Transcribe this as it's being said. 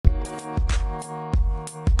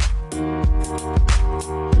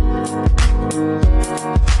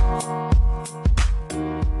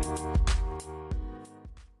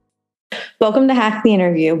Welcome to Hack the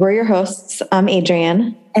Interview. We're your hosts. I'm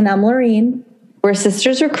Adrienne. And I'm Laureen. We're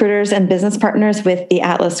sisters recruiters and business partners with the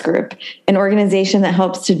Atlas Group, an organization that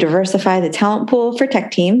helps to diversify the talent pool for tech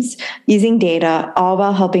teams using data, all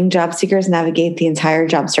while helping job seekers navigate the entire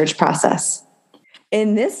job search process.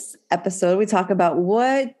 In this episode, we talk about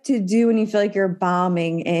what to do when you feel like you're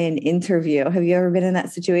bombing an interview. Have you ever been in that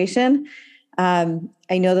situation?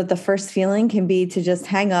 I know that the first feeling can be to just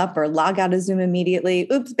hang up or log out of Zoom immediately.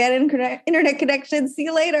 Oops, bad internet connection. See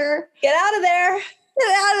you later. Get out of there.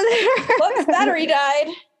 Get out of there. Whoops, battery died.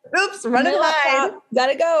 Oops, running line.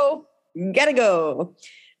 Gotta go. Gotta go.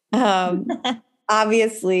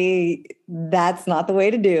 Obviously, that's not the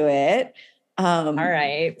way to do it. All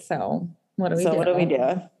right. So what do we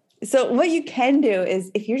do? So what you can do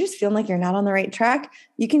is if you're just feeling like you're not on the right track,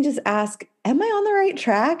 you can just ask, am I on the right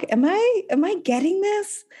track? Am I getting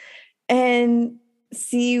this? And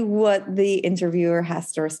see what the interviewer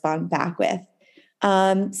has to respond back with.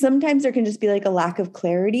 Sometimes there can just be like a lack of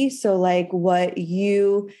clarity. So like what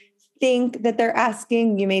you think that they're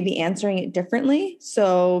asking, you may be answering it differently.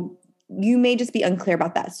 So you may just be unclear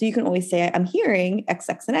about that. So you can always say, I'm hearing X,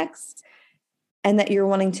 X, and X, and that you're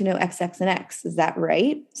wanting to know X, X, and X. Is that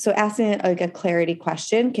right? So asking like a clarity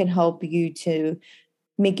question can help you to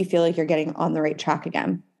make you feel like you're getting on the right track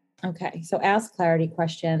again. Okay. So ask clarity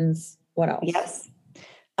questions. What else? Yes.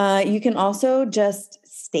 You can also just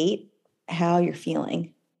state how you're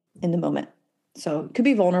feeling in the moment. So it could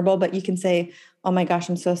be vulnerable, but you can say, oh my gosh,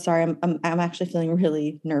 I'm so sorry. I'm actually feeling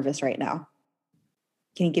really nervous right now.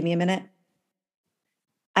 Can you give me a minute?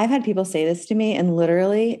 I've had people say this to me and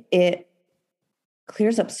literally it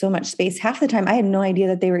clears up so much space. Half the time I had no idea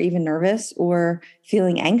that they were even nervous or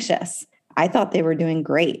feeling anxious. I thought they were doing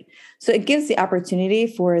great. So it gives the opportunity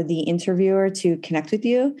for the interviewer to connect with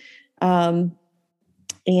you and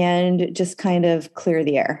just kind of clear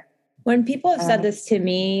the air. When people have said this to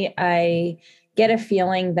me, I get a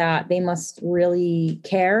feeling that they must really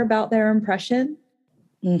care about their impression.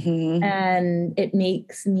 Mm-hmm. And it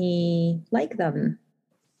makes me like them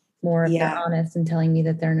more if they're honest and telling me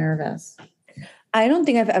that they're nervous. I don't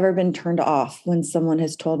think I've ever been turned off when someone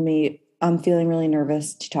has told me, I'm feeling really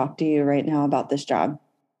nervous to talk to you right now about this job.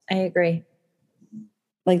 I agree.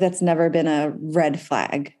 Like that's never been a red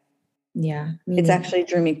flag. Yeah. It's actually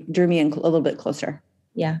drew me in a little bit closer.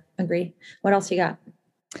 Yeah, agree. What else you got?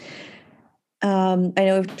 I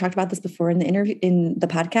know we've talked about this before in the interview, in the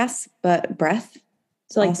podcast, but breath.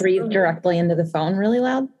 So like breathe directly into the phone really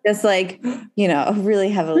loud? Just like, really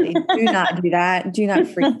heavily. Do not do that. Do not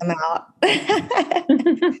freak them out.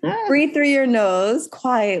 Breathe through your nose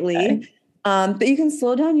quietly. Okay. But you can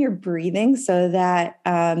slow down your breathing so that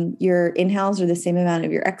your inhales are the same amount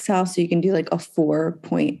of your exhale. So you can do like a 4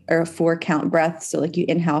 count breath. So like you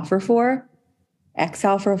inhale for 4,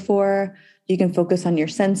 exhale for 4. You can focus on your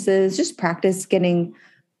senses. Just practice getting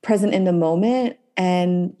present in the moment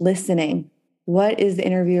and listening. What is the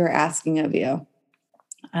interviewer asking of you?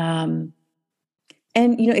 And,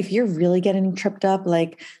 if you're really getting tripped up,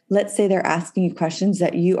 like let's say they're asking you questions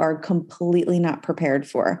that you are completely not prepared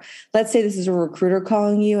for. Let's say this is a recruiter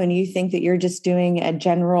calling you and you think that you're just doing a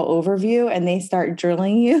general overview and they start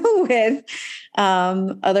drilling you with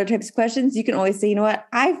other types of questions. You can always say, you know what,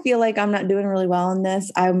 I feel like I'm not doing really well in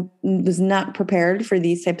this. I was not prepared for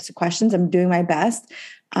these types of questions. I'm doing my best.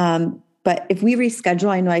 But if we reschedule,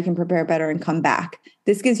 I know I can prepare better and come back.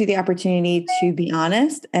 This gives you the opportunity to be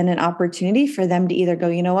honest and an opportunity for them to either go,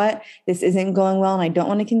 you know what, this isn't going well and I don't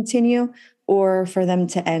want to continue, or for them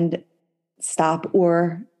to stop,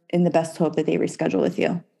 or in the best hope that they reschedule with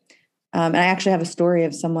you. And I actually have a story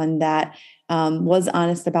of someone that was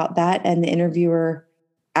honest about that, and the interviewer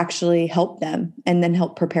actually helped them and then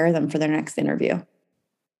helped prepare them for their next interview.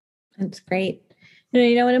 That's great.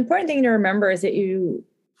 An important thing to remember is that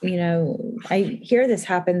I hear this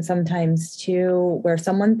happen sometimes too, where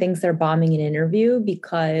someone thinks they're bombing an interview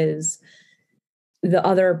because the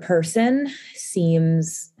other person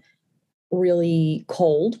seems really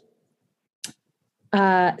cold.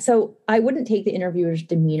 So I wouldn't take the interviewer's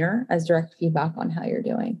demeanor as direct feedback on how you're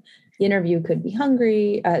doing. The interview could be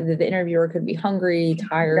hungry. The interviewer could be hungry,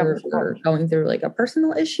 tired, or going through like a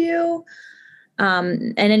personal issue,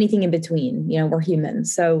 and anything in between. We're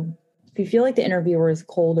humans. So if you feel like the interviewer is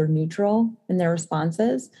cold or neutral in their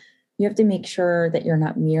responses, you have to make sure that you're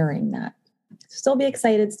not mirroring that. Still be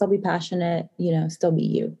excited, still be passionate, still be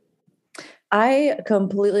you. I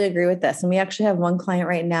completely agree with this. And we actually have one client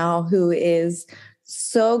right now who is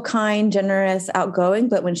so kind, generous, outgoing,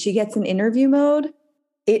 but when she gets in interview mode,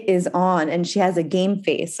 it is on, and she has a game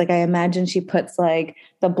face. Like I imagine she puts like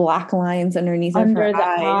the black lines underneath of her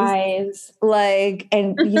eyes. Like,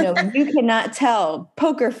 and you cannot tell,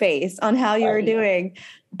 poker face on how you were doing.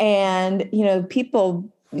 And, people,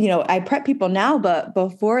 I prep people now, but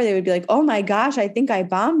before they would be like, oh my gosh, I think I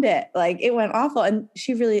bombed it. Like it went awful. And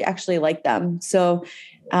she really actually liked them. So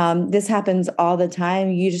this happens all the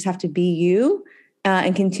time. You just have to be you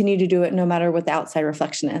and continue to do it no matter what the outside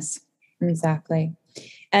reflection is. Exactly.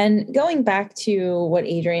 And going back to what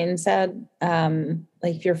Adrienne said,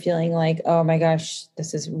 like if you're feeling like, oh my gosh,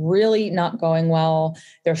 this is really not going well.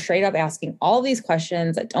 They're straight up asking all these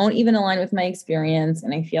questions that don't even align with my experience.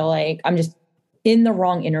 And I feel like I'm just in the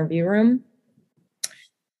wrong interview room.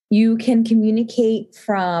 You can communicate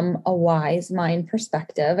from a wise mind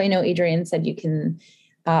perspective. I know Adrienne said you can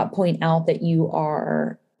point out that you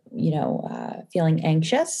are, feeling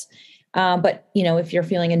anxious. But, if you're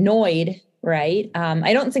feeling annoyed, right?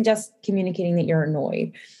 I don't suggest communicating that you're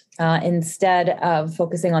annoyed. Instead of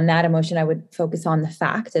focusing on that emotion, I would focus on the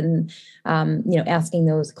fact and, asking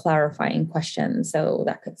those clarifying questions. So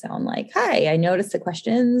that could sound like, hi, I noticed the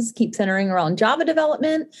questions keep centering around Java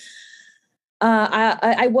development.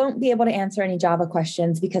 I won't be able to answer any Java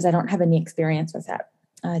questions because I don't have any experience with that.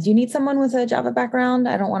 Do you need someone with a Java background?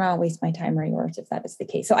 I don't want to waste my time or yours if that is the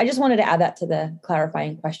case. So I just wanted to add that to the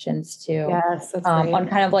clarifying questions too. Yes, that's great. On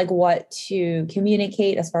kind of like what to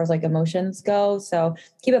communicate as far as like emotions go. So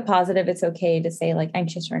keep it positive. It's okay to say like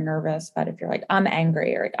anxious or nervous, but if you're like, I'm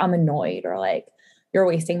angry or like, I'm annoyed or like you're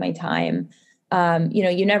wasting my time,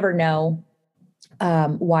 you never know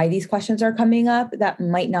why these questions are coming up. That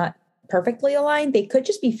might not perfectly aligned. They could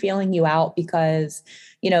just be feeling you out because,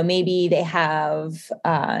 maybe they have,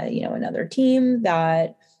 another team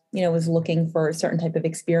that, is looking for a certain type of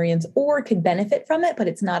experience or could benefit from it, but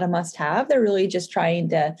it's not a must have. They're really just trying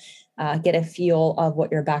to get a feel of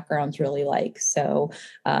what your background's really like. So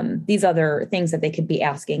these other things that they could be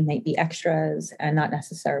asking might be extras and not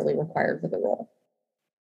necessarily required for the role.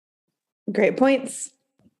 Great points.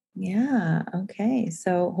 Yeah. Okay.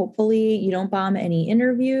 So hopefully you don't bomb any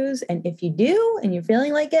interviews. And if you do, and you're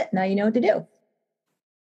feeling like it, now you know what to do.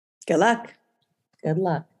 Good luck. Good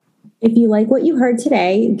luck. If you like what you heard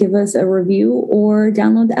today, give us a review or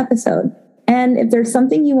download the episode. And if there's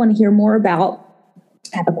something you want to hear more about,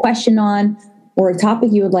 have a question on, or a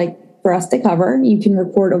topic you would like for us to cover, you can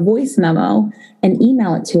record a voice memo and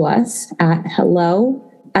email it to us at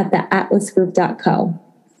hello@theatlasgroup.co.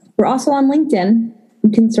 We're also on LinkedIn. You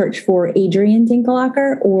can search for Adrienne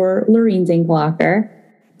Dinkelacker or Lorene Dinkelacker.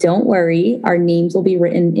 Don't worry, our names will be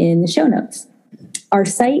written in the show notes. Our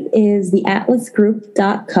site is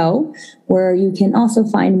theatlasgroup.co, where you can also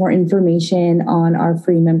find more information on our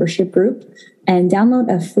free membership group and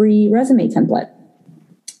download a free resume template.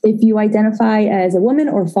 If you identify as a woman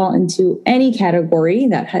or fall into any category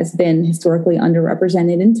that has been historically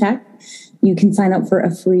underrepresented in tech, you can sign up for a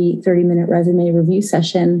free 30-minute resume review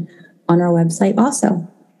session on our website also.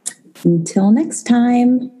 Until next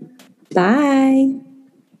time, bye.